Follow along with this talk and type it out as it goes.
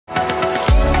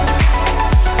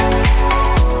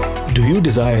you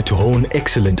desire to hone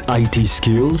excellent IT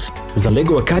skills?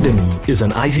 Zalego Academy is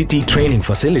an ICT training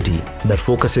facility that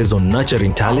focuses on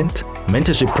nurturing talent,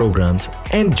 mentorship programs,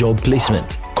 and job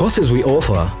placement. Courses we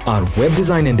offer are Web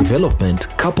Design and Development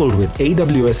coupled with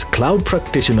AWS Cloud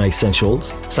Practitioner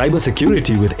Essentials,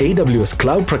 Cybersecurity with AWS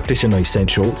Cloud Practitioner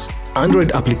Essentials,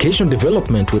 Android Application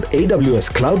Development with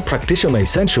AWS Cloud Practitioner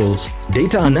Essentials,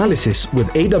 Data Analysis with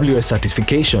AWS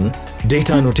Certification,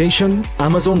 Data Annotation,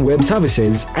 Amazon Web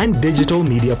Services, and Digital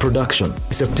Media Production.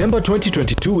 September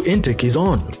 2022 intake is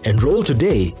on. Enroll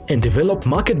today and develop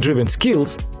market-driven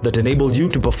skills that enable you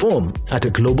to perform at a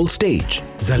global stage.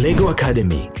 Zalego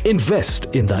Academy. Invest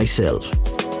in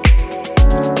thyself.